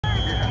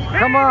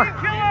Come on.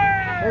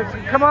 It's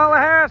Kamala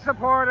Harris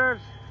supporters.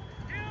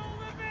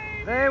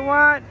 They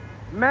want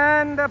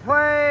men to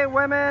play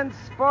women's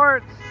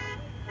sports.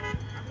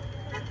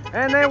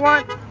 And they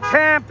want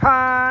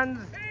tampons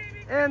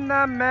in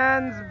the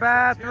men's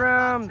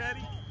bathrooms.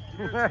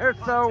 They're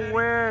so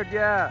weird,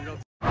 yeah.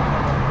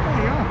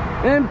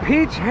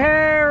 Impeach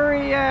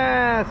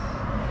Harris.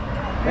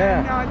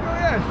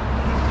 Yeah.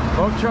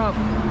 Vote Trump.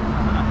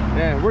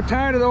 Yeah, we're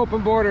tired of the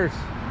open borders.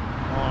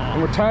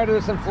 And we're tired of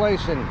this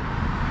inflation.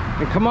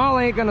 And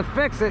Kamala ain't gonna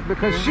fix it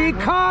because she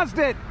caused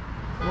it.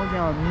 We're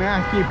gonna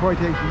mass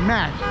deportation,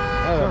 mass.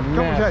 Oh,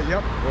 mass.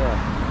 Yep.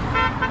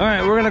 Yeah. All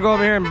right, we're gonna go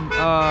over here and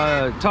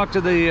talk to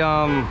the. They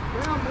don't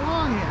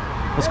belong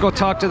here. Let's go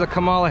talk to the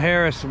Kamala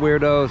Harris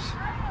weirdos.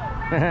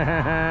 You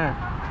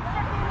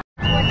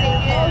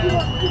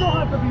don't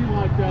have to be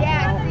like that.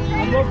 Yeah, now.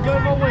 see? Look, no,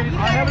 wait.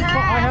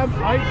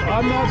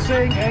 I'm not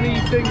saying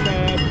anything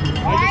bad. You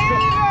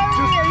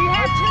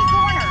have two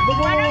corners.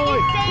 Why don't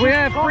you stay We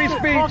have free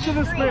Talk speech. to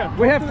this man.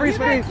 We have free You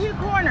have speech. two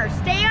corners.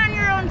 Stay on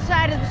your own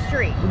side of the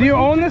street. Do you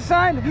own this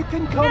side? You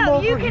can come No,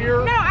 over you can.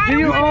 here. No, I Do don't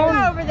you want to own-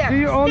 go over there. do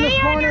you own Stay this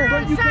on corner? your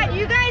But own you side. can-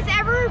 You guys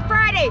every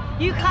Friday,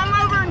 you come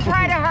over and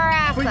try to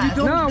harass But you us.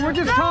 don't- No, we're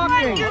just Go on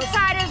talking. your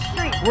side of the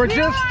street. We're We just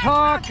don't want to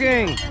talk to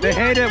you. talking. They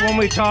hate it when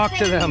we talk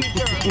to them.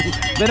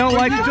 They don't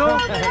like to Go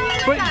talk. over to your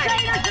But- side.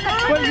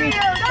 but Go over you- to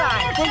your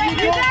side. but you You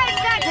don't- guys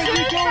got but two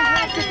you don't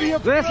have sides. to be a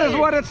This is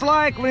what it's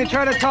like when you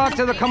try to talk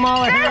to the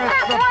Kamala Harris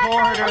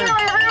supporters. They come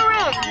over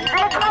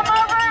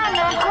and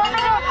they come in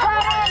and try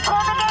to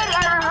intimidate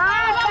and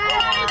harass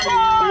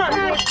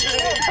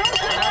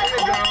Go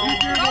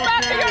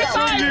back to your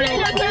side. Get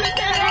your Go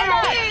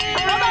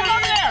back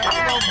over there. Go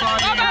back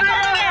over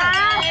there.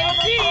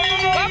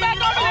 Go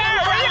back over there.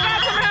 Where you got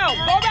some help?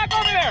 Go back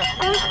over there.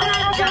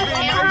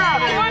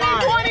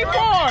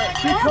 2024.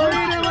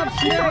 Freedom of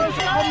speech.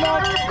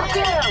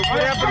 What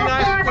happened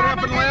last week?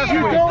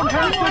 You don't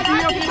have to be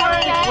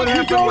afraid. What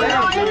happened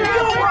last week?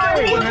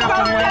 What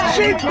happened last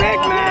She's big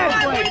man.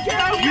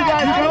 You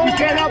guys you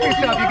can't help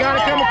yourself. You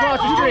gotta come across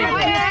the street.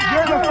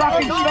 You're the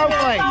fucking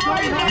snowflake.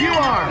 You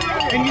are.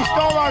 And you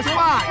stole our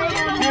spot.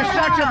 You're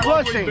such a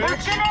pussy.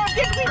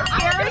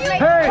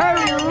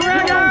 Hey,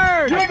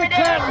 Riggers! You're the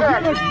cat.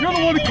 You're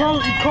the one who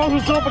calls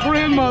herself a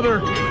grandmother.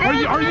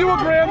 Are you a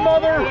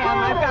grandmother?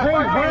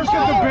 Hey, where's the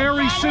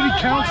DeBerry City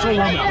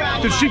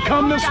Councilwoman? Did she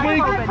come this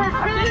week?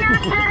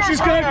 She's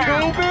got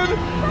COVID?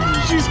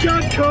 She's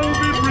got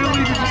COVID,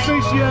 really? Did you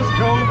say she has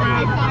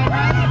COVID?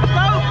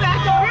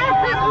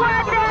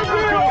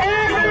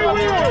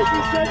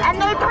 And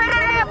they put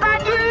it up on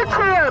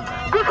YouTube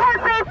because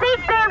they think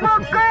they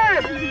look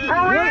good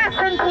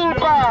harassing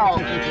people.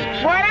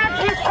 Why don't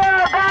you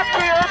go back to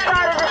your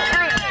side of the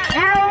street?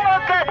 You don't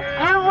look good.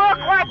 You look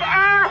like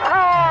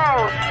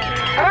assholes.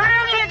 Why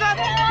don't you go?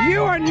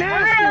 You are Why don't you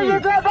nasty.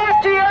 go back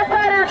to your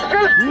side of the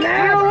street? You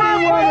Nasty look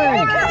like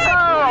woman.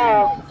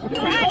 assholes.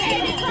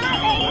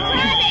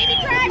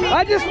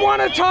 I just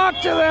want to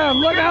talk to them.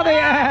 Look how they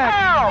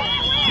act.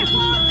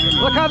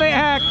 Look how they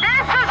act.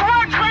 This is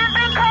what Trump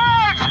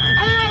encouraged.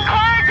 He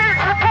encourages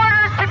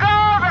supporters to go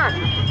over.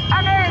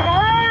 And there's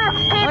more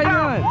people How you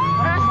doing?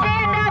 who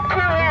stand up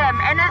to him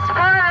and his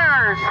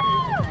voters.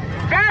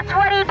 That's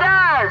what he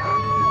does.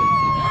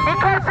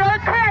 Because they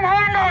can't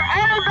handle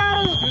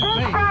anybody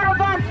who's out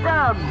against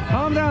them.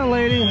 Calm down,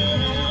 lady.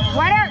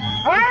 Why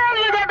don't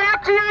you get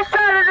back to your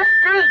side of the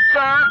street,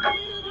 Jack?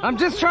 I'm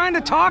just trying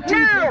to talk to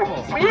you No,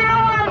 people. you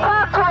don't want to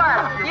talk to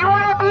us. You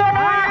want to be an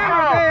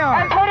asshole they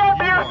are. and put up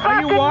your Are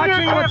fucking you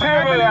watching YouTube what's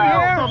happening video.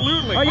 here?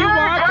 Absolutely. Are you You're a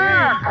watching?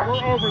 jerk.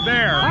 We're over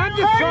there. I'm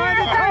just trying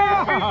to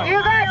talk. You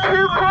got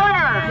two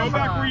corners. Go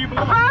back where you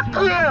belong.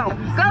 Fuck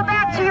you. Go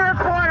back to your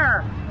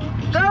corner.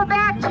 Go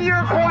back to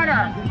your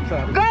corner.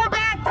 Go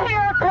back to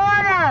your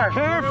corner.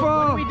 Careful.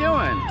 What are we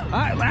doing?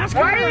 Ask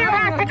Why her. do you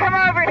have to come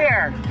over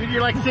here?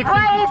 You're like 6 Well,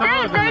 inches they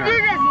taller than do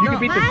her. this. You can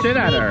beat the shit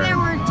out of her.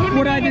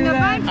 Would I do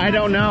that? I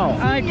don't know.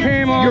 I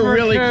came over. You're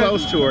really to-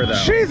 close to her, though.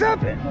 She's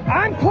up.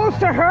 I'm close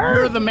to her.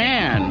 You're the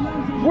man.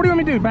 What do you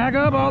want me to do? Back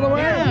up all the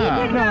way?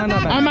 Yeah. No, I'm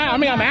not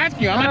backing up. I'm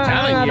asking you. I'm not I'm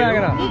telling not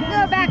backing you. up. You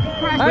can go back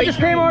across I just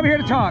came over here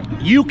to talk.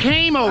 You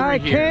came over I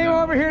here. came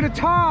over here to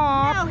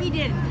talk. No, he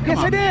didn't. Yes,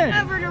 I did.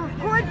 Over to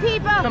record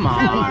people. Come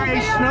on.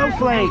 Hey,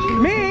 snowflake.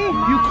 Me?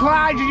 You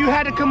cried and you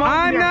had to come over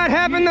I'm here. not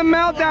having the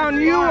meltdown.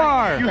 You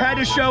are. You had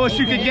to show us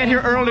you could get here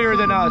earlier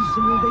than us.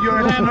 You're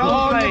a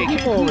snowflake.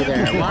 People over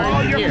there. Why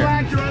are you here?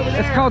 Flags are over there.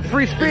 It's called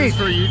free speech.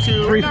 For you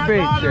two. Free Not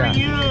speech, bothering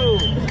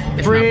yeah. you.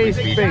 It's Free not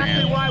speech.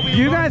 man.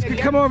 You guys could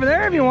come over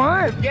there if you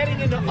want. Getting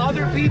into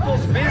other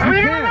people's business. We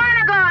You don't can't. want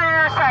to go on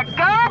your side. Go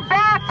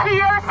back to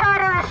your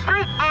side of the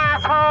street,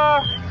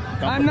 asshole.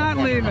 I'm not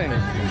leaving.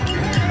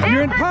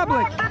 You're in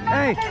public.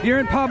 Hey, you're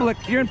in public.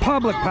 You're in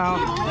public, pal.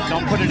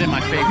 Don't put it in my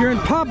face. You're in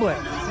public.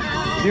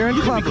 You're in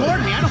public.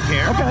 Record me. I don't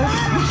care. Okay.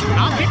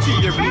 I'll get you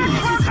your views.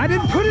 I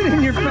didn't put it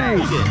in your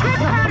face.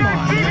 Come on,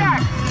 man.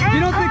 You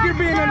don't think you're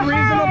being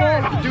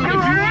unreasonable? Dude, if you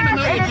want a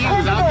million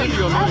views, I'll give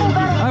you a million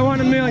views. I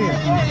want 1 million.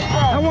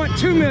 I want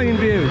 2 million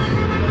views.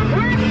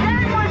 We're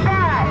done with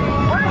that.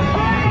 We're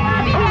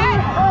done with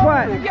that.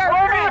 What?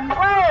 We're not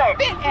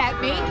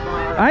me.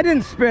 I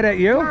didn't spit at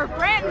you. Your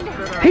friend.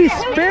 He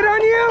spit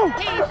on you?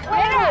 He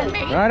spit on me.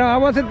 I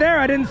wasn't there.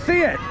 I didn't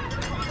see it.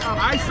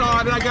 I saw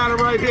it and I got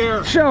it right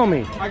here. Show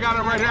me. I got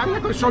it right here. I'm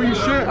not going to show you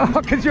shit. Oh,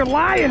 because you're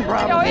lying, No,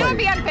 probably. it'll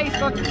be on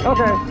Facebook.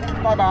 Okay.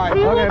 Bye-bye.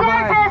 Okay,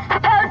 bye. to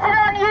post it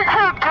on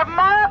YouTube to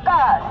mock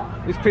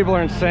us. These people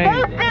are insane.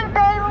 They think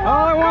they will.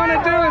 All I want to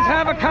do is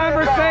have a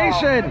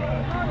conversation.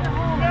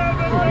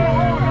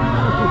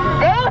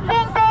 They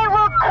think they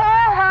will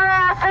call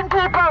harassing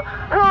people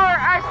who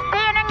are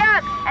standing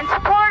up and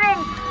supporting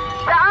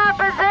the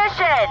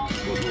opposition.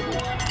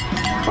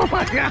 Oh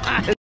my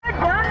God. We're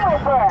done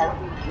with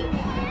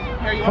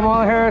this.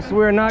 Kamala Harris,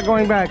 we are not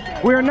going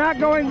back. We are not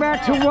going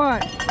back to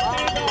what?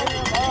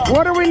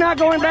 What are we not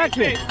going back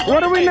to?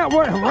 What are we not?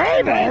 What,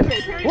 Raven?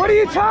 What are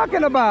you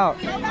talking about?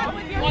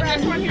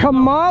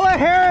 Kamala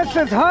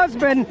Harris's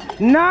husband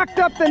knocked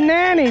up the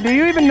nanny. Do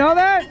you even know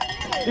that?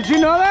 Did you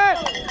know that?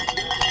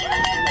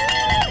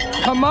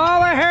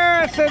 Kamala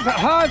Harris's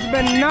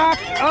husband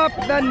knocked up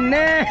the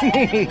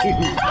nanny.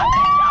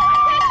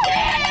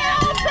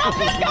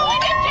 Sophie's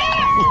going to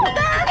jail!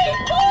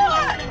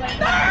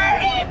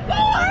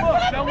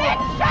 34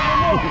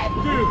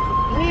 convictions!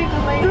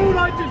 Dude,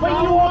 I did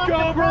not walk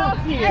over.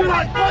 Dude,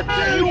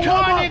 you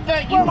come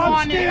up.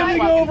 I'm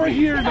standing over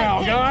here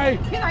now, guy.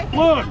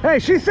 Look. Hey,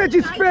 she said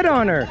you spit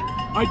on her.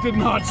 I did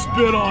not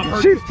spit on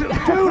her. She's Dude,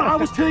 I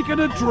was taking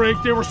a drink.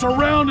 They were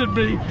surrounded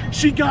me.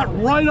 She got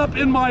right up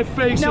in my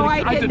face. No,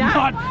 and I did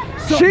not.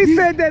 So She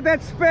said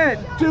that spit.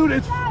 dude,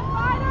 it's.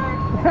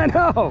 I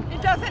know.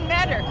 It doesn't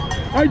matter.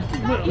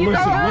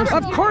 Listen.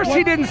 Of course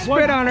he didn't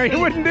spit on her. He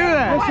wouldn't do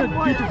that. Listen,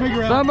 get your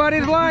figure out.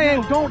 Somebody's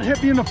lying. Don't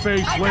hit me in the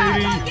face,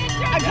 lady.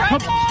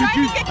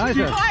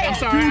 I'm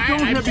sorry. Dude,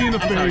 don't hit me in the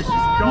face.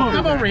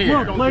 Come over here.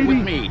 Look, Don't lady.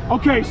 with me.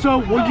 Okay, so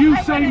will you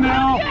say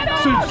now,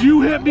 since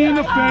you hit me in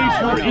the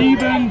face, we're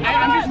even?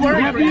 I'm just You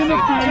worried hit for me in the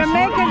you. face. You're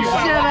making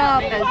shit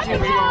up as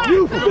usual.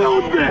 You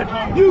filmed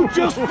it. You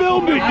just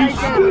filmed it. You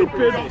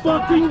stupid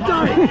fucking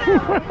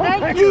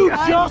dyke. You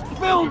just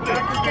filmed it.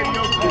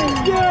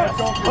 Yes.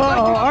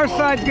 Uh-oh, our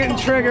side's getting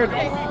triggered.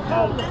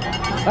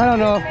 I don't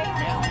know.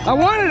 I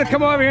wanted to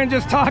come over here and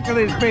just talk to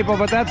these people,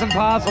 but that's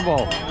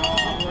impossible.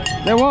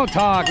 They won't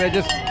talk. They're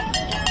just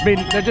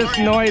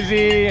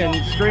noisy and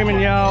scream and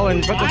yell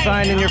and put the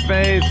sign in your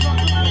face.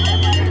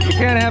 You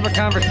can't have a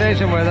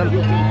conversation with them.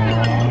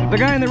 The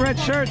guy in the red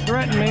shirt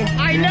threatened me.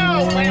 I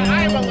know, and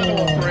I'm a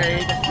little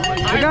afraid.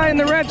 The guy in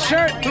the red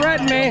shirt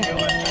threatened me.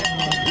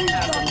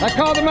 I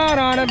called him out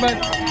on it, but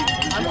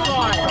I'm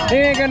sorry. he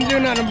ain't gonna do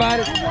nothing about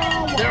it.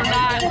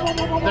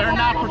 They're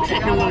not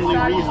particularly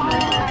reasonable.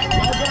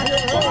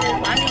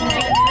 I mean,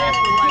 that's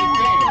the right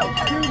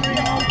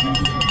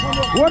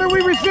thing. What are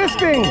we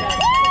resisting?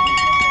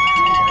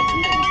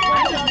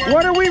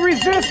 What are we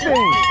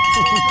resisting?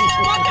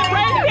 Fucking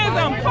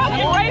racism!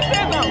 Fucking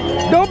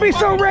racism! Don't be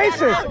so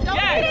racist.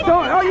 Yes.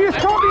 Don't. Oh, you just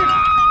called me.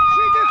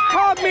 She just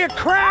called me a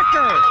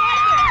cracker.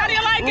 How do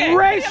you like it?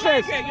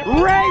 Racist.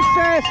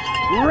 Racist.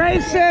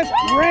 Racist.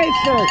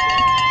 Racist.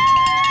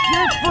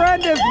 Your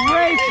friend is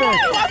racist.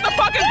 You want the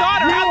fucking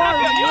daughter? You How are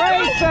about you?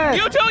 racist.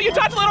 You too? You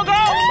touch little girls?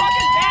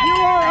 Fucking dad. You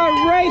are a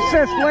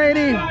racist,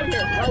 lady. You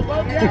don't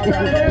want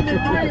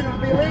it to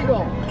be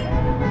legal.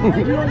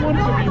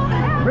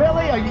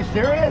 Really? Are you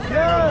serious?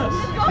 Yes.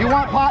 You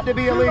want pot to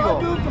be Dude, I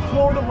illegal? moved to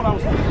Florida when I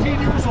was 15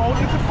 years old.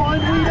 You can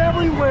find weed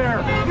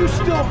everywhere. You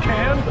still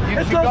can.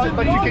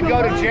 But you can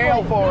go to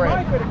jail for it.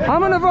 I'm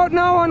gonna vote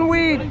no on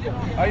weed.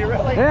 Are you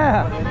really?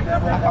 Yeah.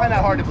 I find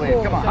that hard to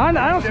believe. Come on.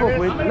 I don't smoke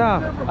weed.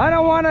 No. I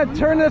don't want to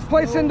turn this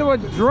place into a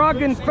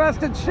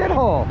drug-infested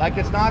shithole. Like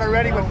it's not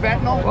already with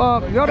fentanyl?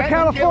 Well, go to Fentanyl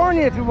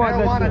California kills. if you want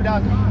Marijuana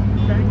that. doesn't.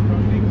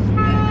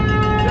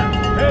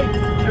 Hey,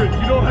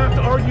 you don't have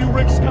to argue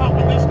Rick Scott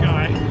with this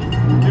guy.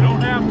 You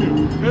don't have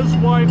to. His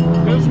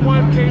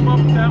wife came up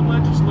with that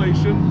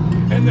legislation,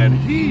 and then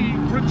he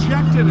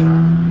rejected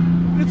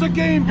it. It's a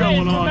game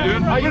going on,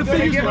 dude. Are you going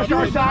to give us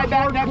our side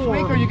back next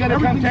week, or are you going to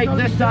come take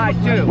this side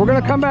too? We're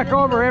gonna come back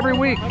over every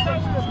week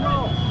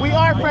We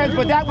are friends,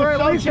 but that was for at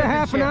so least a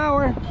half an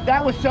hour.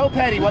 That was so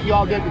petty what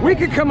y'all did. We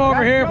could come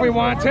over here if we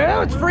want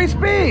to. It's free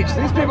speech.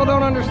 These people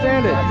don't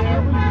understand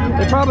it.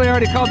 They probably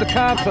already called the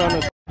cops on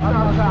us.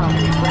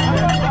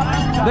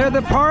 They're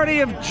the party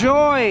of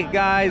joy,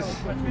 guys.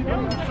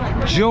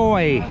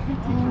 Joy.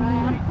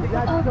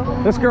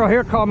 This girl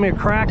here called me a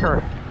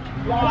cracker.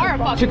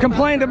 She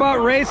complained about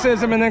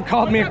racism and then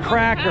called me a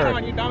cracker.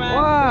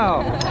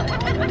 Wow.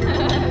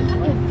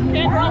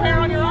 Can't grow hair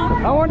on your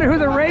own? I wonder who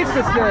the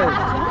racist is.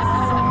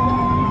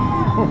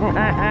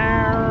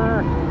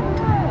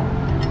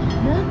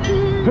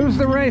 Who's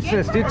the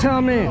racist? You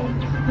tell me.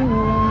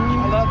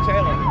 I love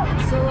Taylor.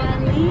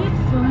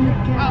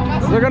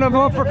 They're gonna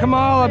vote for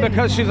Kamala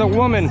because she's a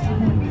woman,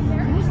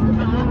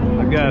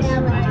 I guess.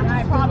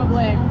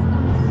 Probably.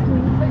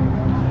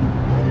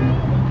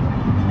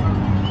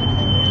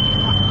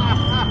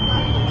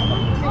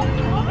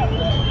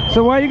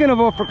 So why are you gonna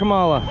vote for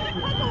Kamala?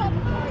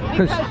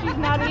 Because she's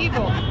not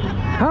evil.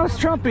 How's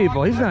Trump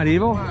evil? He's not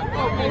evil.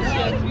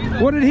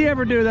 What did he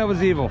ever do that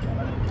was evil?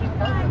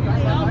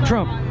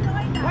 Trump.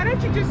 Why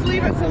don't you just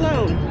leave us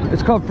alone?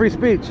 It's called free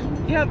speech.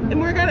 Yep, and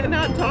we're gonna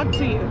not talk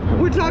to you.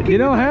 We're talking. You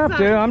don't to have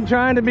to. I'm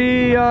trying to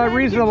be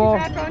reasonable.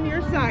 Get you back on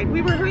your side.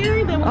 We were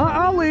here. Then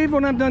I'll leave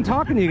when I'm done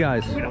talking to you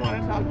guys. we don't want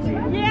to talk to you.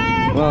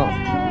 Well,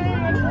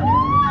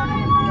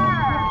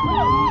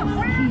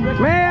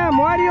 ma'am,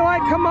 why do you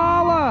like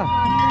Kamala?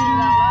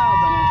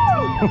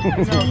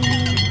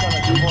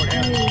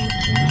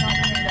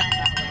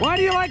 Why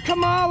do you like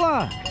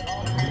Kamala?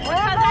 Because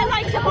I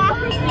like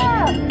democracy.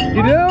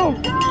 You do?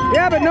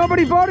 Yeah, but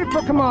nobody voted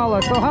for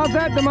Kamala, so how's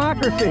that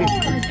democracy?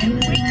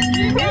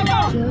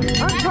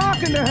 I'm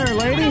talking to her,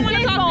 lady.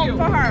 We voted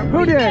for her.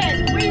 Who did?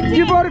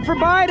 You voted for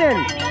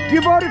Biden.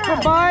 You voted for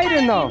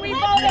Biden, though. We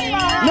voted for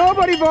her.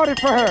 Nobody voted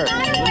for her.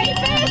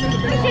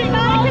 She's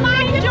not a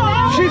convicted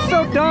felon. She's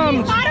so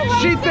dumb.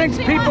 She thinks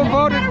people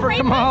voted for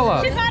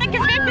Kamala. She's not a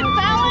convicted felon.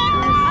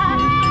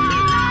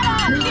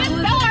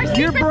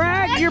 You're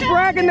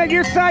bragging that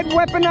your side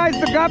weaponized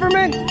the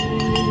government?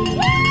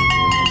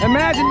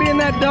 Imagine being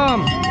that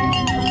dumb.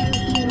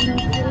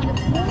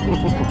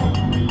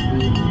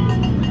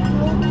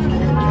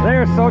 They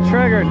are so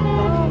triggered.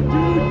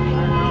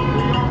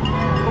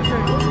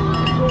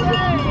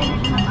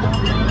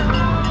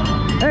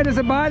 Hey, does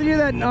it bother you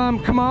that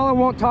Kamala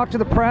won't talk to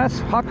the press?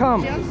 How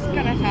come? Jill's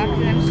gonna talk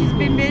to them. She's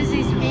been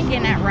busy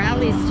speaking at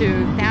rallies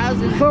to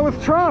thousands. So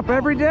is Trump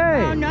every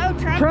day. Oh no,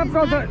 Trump is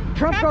goes not, on.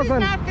 Trump is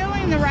not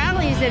filling the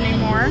rallies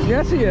anymore.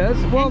 Yes, he is.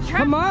 Well, And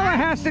Trump- Kamala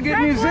has to get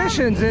Trump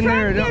musicians in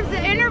there. Trump gives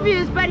the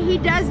interviews, but he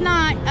does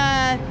not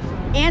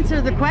answer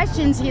the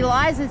questions. He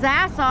lies his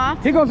ass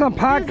off. He goes on Does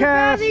it bother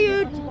podcasts.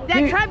 you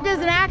that Trump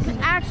doesn't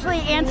actually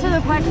answer the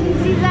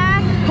questions he's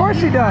asked? Of course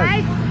he does.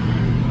 Right?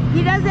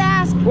 He doesn't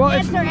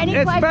answer any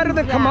it's questions. better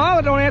than he's Kamala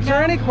asked. don't answer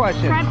any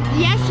question. Trump,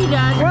 yes, she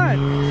does. What?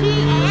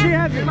 She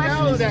has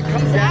answers to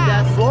questions.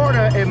 that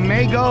Florida, it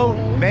may go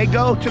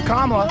to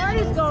Kamala.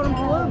 Florida's going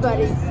blue,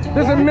 buddy.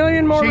 There's a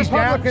million more She's down.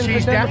 Republicans.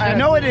 She's than down. I Democrats.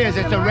 know it is.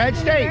 It's a red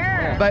state,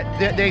 Sure. but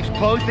they've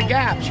closed the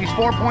gap. She's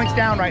 4 points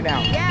down right now.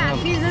 Yeah,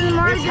 she's in the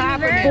margin.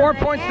 happening. 4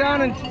 points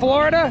down in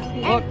Florida.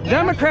 Well,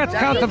 Democrats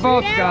count the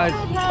votes, guys.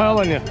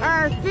 Telling you.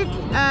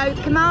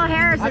 Kamala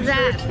Harris is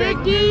at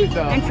 50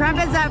 and Trump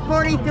is at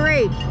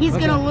 43. He's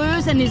going to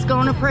lose and he's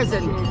going to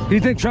prison. Do you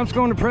think Trump's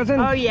going to prison?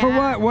 Oh, yeah. For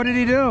what? What did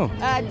he do?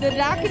 The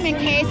document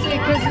case,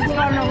 because it's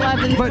going to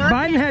 11. But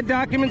Biden had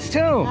documents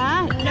too.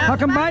 Huh? No, How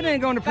come Biden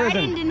ain't going to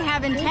prison? Biden didn't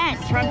have intent.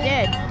 Trump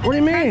did. What do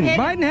you mean? Trump did.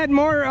 Biden had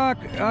more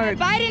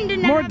Biden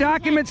didn't more have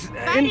documents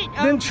intent.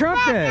 than Trump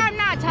did. I'm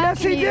not talking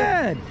Yes, he to you.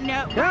 did.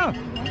 No. Yeah.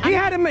 He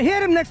had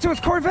him next to his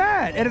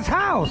Corvette at his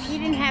house. He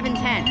didn't have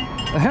intent.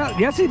 The hell,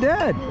 yes, he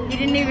did. He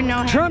didn't even know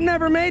how. Trump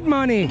never made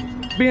money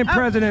being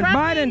president. Trump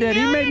Biden did.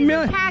 He made millions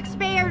millions. of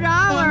taxpayer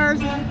dollars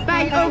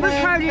by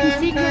overcharging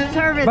Secret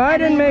Service.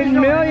 Biden made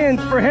millions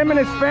for him and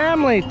his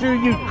family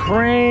through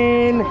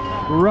Ukraine,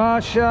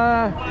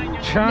 Russia,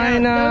 China.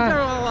 No, those are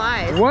all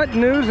lies. What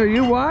news are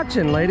you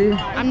watching, lady?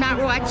 I'm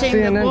not watching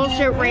CNN. the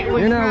bullshit rate.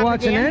 You're not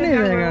watching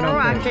anything, I don't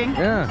watching. think.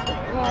 Yeah.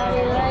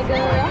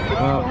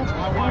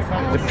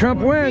 Well, if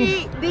Trump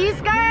wins, These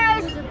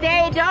guys,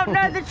 they don't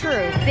know the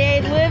truth.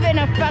 They live in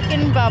a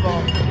fucking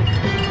bubble.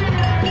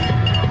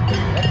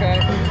 okay.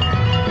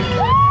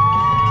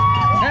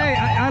 Hey,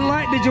 I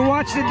like. Did you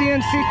watch the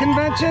DNC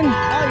convention? Oh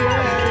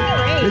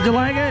yeah, Did you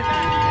like it?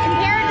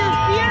 compared to the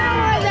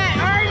funeral that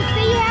RNC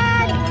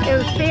had, it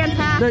was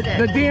fantastic.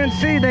 The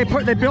DNC,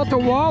 they built a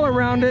wall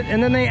around it,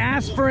 and then they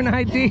asked for an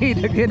ID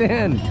to get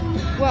in.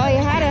 Well, you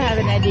had to have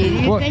an ID. Do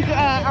you Well, think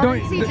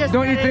RNC just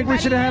don't you let think we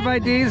should have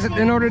everybody IDs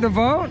in order to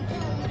vote?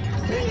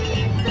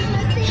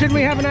 Shouldn't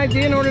we have an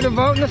ID in order to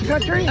vote in this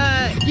country?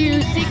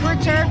 do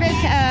Secret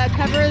Service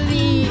cover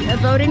the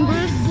voting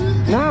booths?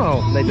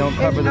 No, they don't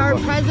cover the Our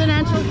vote.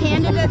 presidential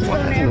candidates go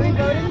to every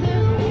voting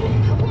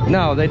booth?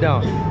 No, they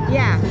don't.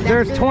 Yeah. that's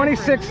There's the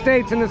 26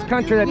 states in this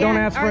country that don't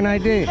ask for an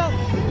ID.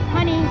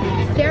 Honey,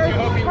 there's I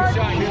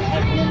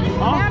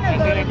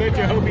bet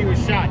you hope he was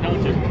shot,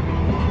 don't you?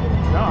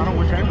 No, I don't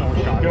wish anyone was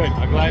shot. Good.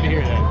 I'm glad to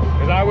hear that.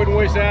 Because I wouldn't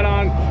wish that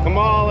on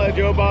Kamala,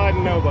 Joe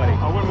Biden, nobody.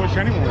 I wouldn't wish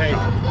anyone was Hey,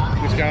 shot.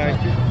 this guy,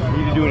 we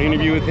need to do an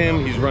interview with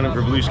him. He's running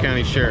for Volusia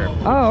County Sheriff.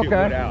 Oh, Shit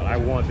okay. put out. I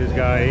want this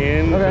guy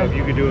in. Okay. So if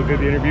you could do a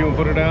good interview and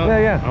put it out, Yeah,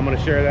 yeah. I'm going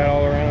to share that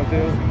all around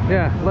too.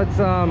 Yeah, let's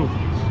I'll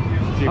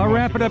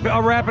wrap it up.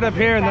 I'll wrap it up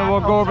here, and then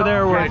we'll go over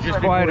there where it's just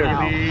quieter.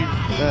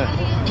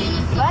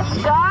 Let's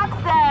dox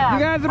them. You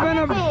guys have been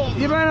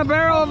a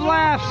barrel of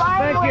laughs.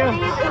 Thank Who you.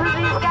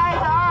 these guys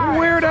are.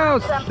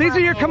 Weirdos. These are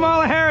your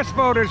Kamala Harris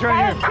voters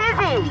right Hey, here.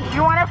 Tizzy,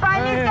 you want to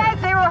find these yeah.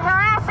 guys? They were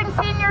harassing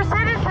senior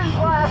citizens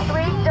last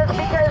week just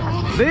because.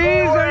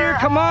 These are your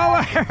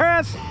Kamala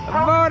Harris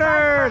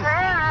voters.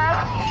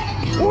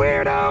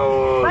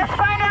 Weirdos. Let's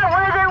find out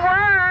where they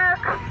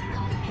work.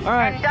 All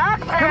right. And dox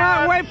them. Come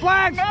on, wave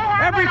flags They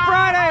have every it on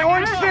Friday,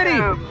 Orange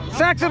YouTube. City,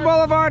 Saxon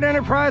Boulevard,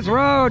 Enterprise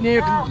Road. And you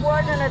Not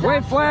more than a can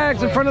wave dox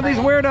flags in front of these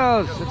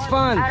weirdos. It's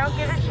fun. I don't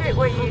give a shit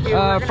what you do. We're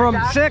gonna From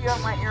dox 6, you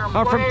and let your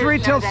from employers 3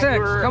 till know 6. that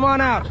you were Come on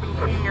out.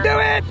 harassing senior Do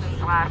it.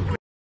 citizens last week.